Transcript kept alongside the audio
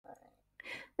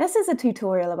This is a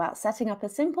tutorial about setting up a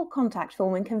simple contact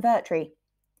form in Convertri.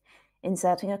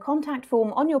 Inserting a contact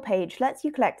form on your page lets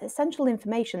you collect essential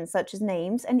information such as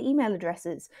names and email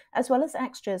addresses, as well as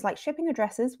extras like shipping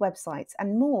addresses, websites,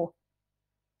 and more.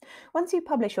 Once you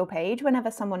publish your page, whenever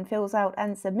someone fills out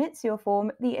and submits your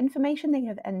form, the information they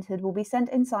have entered will be sent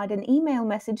inside an email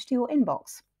message to your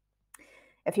inbox.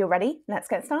 If you're ready, let's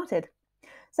get started.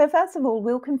 So first of all,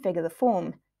 we'll configure the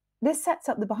form. This sets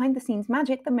up the behind-the-scenes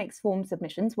magic that makes form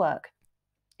submissions work.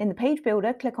 In the page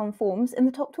builder, click on Forms in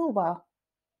the top toolbar.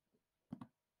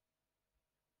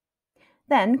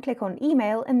 Then click on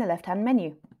Email in the left-hand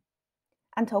menu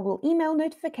and toggle Email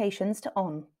Notifications to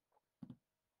On.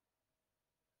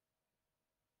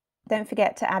 Don't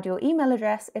forget to add your email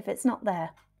address if it's not there.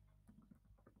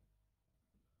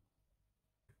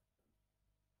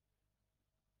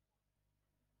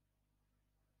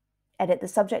 Edit the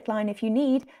subject line if you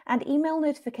need, and email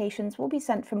notifications will be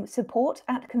sent from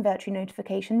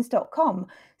support@convertrinotifications.com,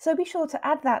 so be sure to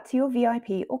add that to your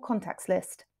VIP or contacts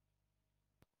list.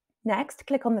 Next,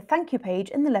 click on the Thank You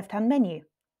page in the left-hand menu.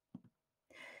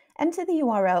 Enter the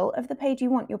URL of the page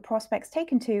you want your prospects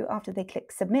taken to after they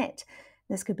click Submit.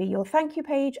 This could be your thank you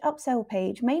page, upsell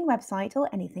page, main website, or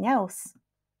anything else.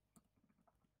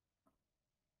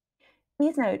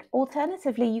 Please note,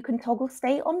 alternatively, you can toggle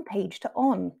Stay on Page to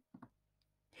On.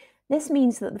 This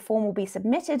means that the form will be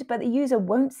submitted, but the user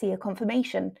won't see a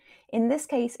confirmation. In this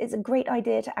case, it's a great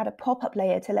idea to add a pop-up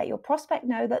layer to let your prospect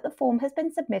know that the form has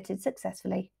been submitted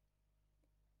successfully.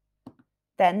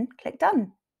 Then click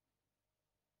Done.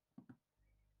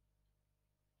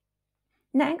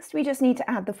 Next, we just need to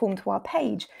add the form to our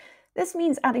page. This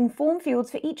means adding form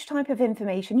fields for each type of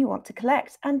information you want to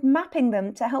collect and mapping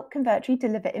them to help Convertri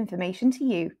deliver information to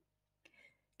you.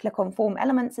 Click on Form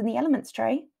Elements in the Elements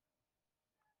tray.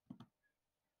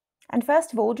 And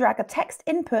first of all, drag a text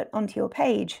input onto your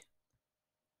page.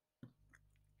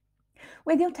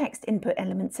 With your text input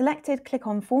element selected, click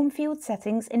on Form Field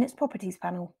Settings in its Properties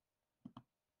panel.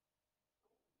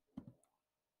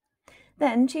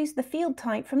 Then choose the field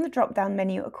type from the drop-down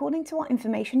menu according to what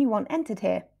information you want entered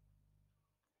here.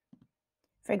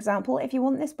 For example, if you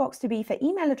want this box to be for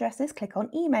email addresses, click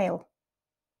on Email.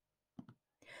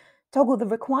 Toggle the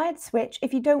required switch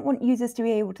if you don't want users to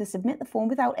be able to submit the form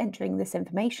without entering this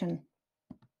information.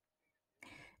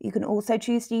 You can also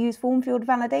choose to use form field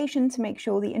validation to make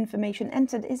sure the information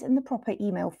entered is in the proper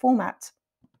email format.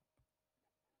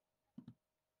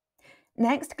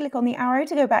 Next, click on the arrow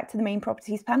to go back to the main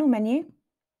Properties panel menu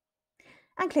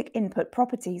and click Input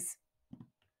Properties.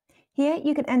 Here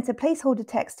you can enter placeholder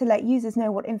text to let users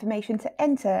know what information to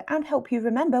enter and help you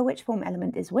remember which form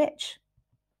element is which.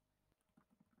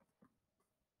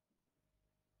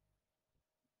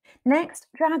 Next,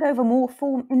 drag over more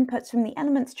form inputs from the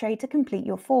Elements tray to complete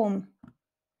your form.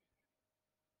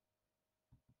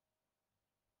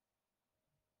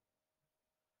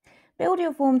 Build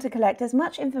your form to collect as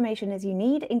much information as you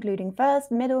need, including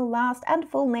first, middle, last, and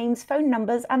full names, phone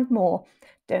numbers, and more.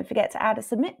 Don't forget to add a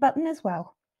Submit button as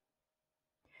well.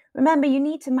 Remember, you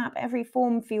need to map every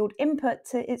form field input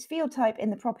to its field type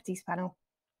in the Properties panel.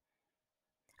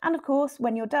 And of course,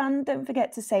 when you're done, don't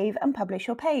forget to save and publish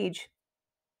your page.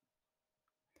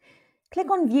 Click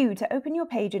on View to open your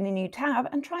page in a new tab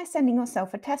and try sending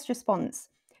yourself a test response.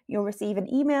 You'll receive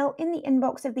an email in the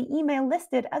inbox of the email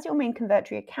listed as your main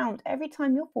Convertri account every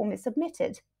time your form is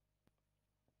submitted.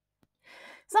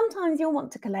 Sometimes you'll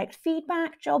want to collect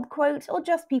feedback, job quotes, or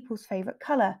just people's favourite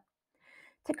colour.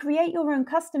 To create your own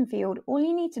custom field, all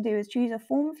you need to do is choose a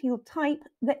form field type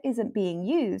that isn't being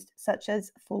used, such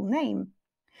as full name.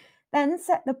 Then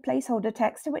set the placeholder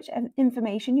text to which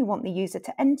information you want the user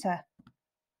to enter.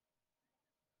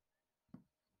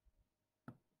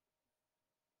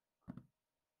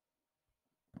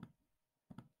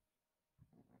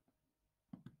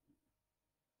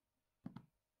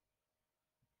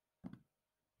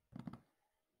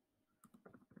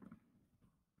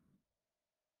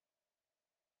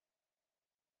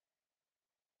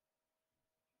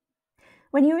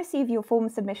 When you receive your form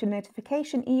submission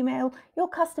notification email, your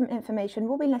custom information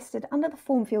will be listed under the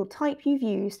form field type you've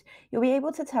used. You'll be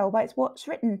able to tell by what's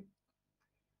written.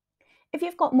 If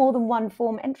you've got more than one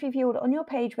form entry field on your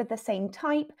page with the same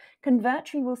type,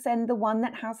 Convertri will send the one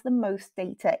that has the most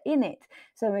data in it.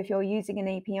 So if you're using an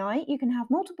API, you can have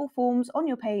multiple forms on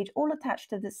your page all attached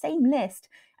to the same list,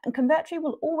 and Convertri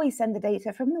will always send the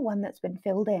data from the one that's been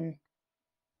filled in.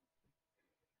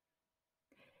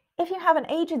 If you have an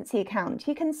agency account,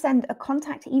 you can send a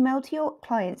contact email to your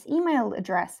client's email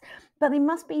address, but they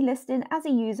must be listed as a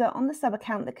user on the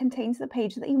sub-account that contains the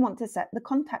page that you want to set the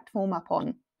contact form up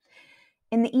on.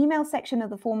 In the email section of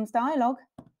the Forms dialog,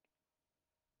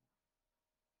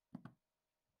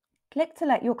 Click to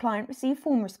let your client receive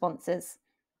form responses.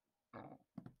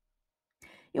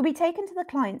 You'll be taken to the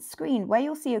client's screen where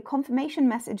you'll see a confirmation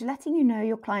message letting you know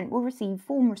your client will receive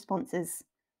form responses.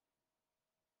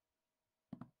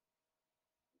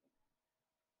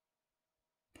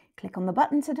 Click on the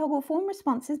button to toggle form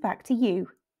responses back to you.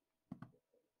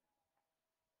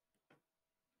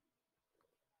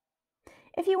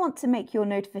 If you want to make your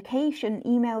notification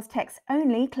emails text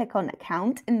only, click on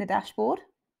Account in the dashboard.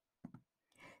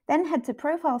 Then head to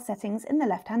Profile Settings in the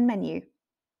left-hand menu.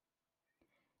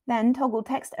 Then toggle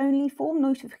text only form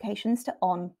notifications to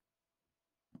on.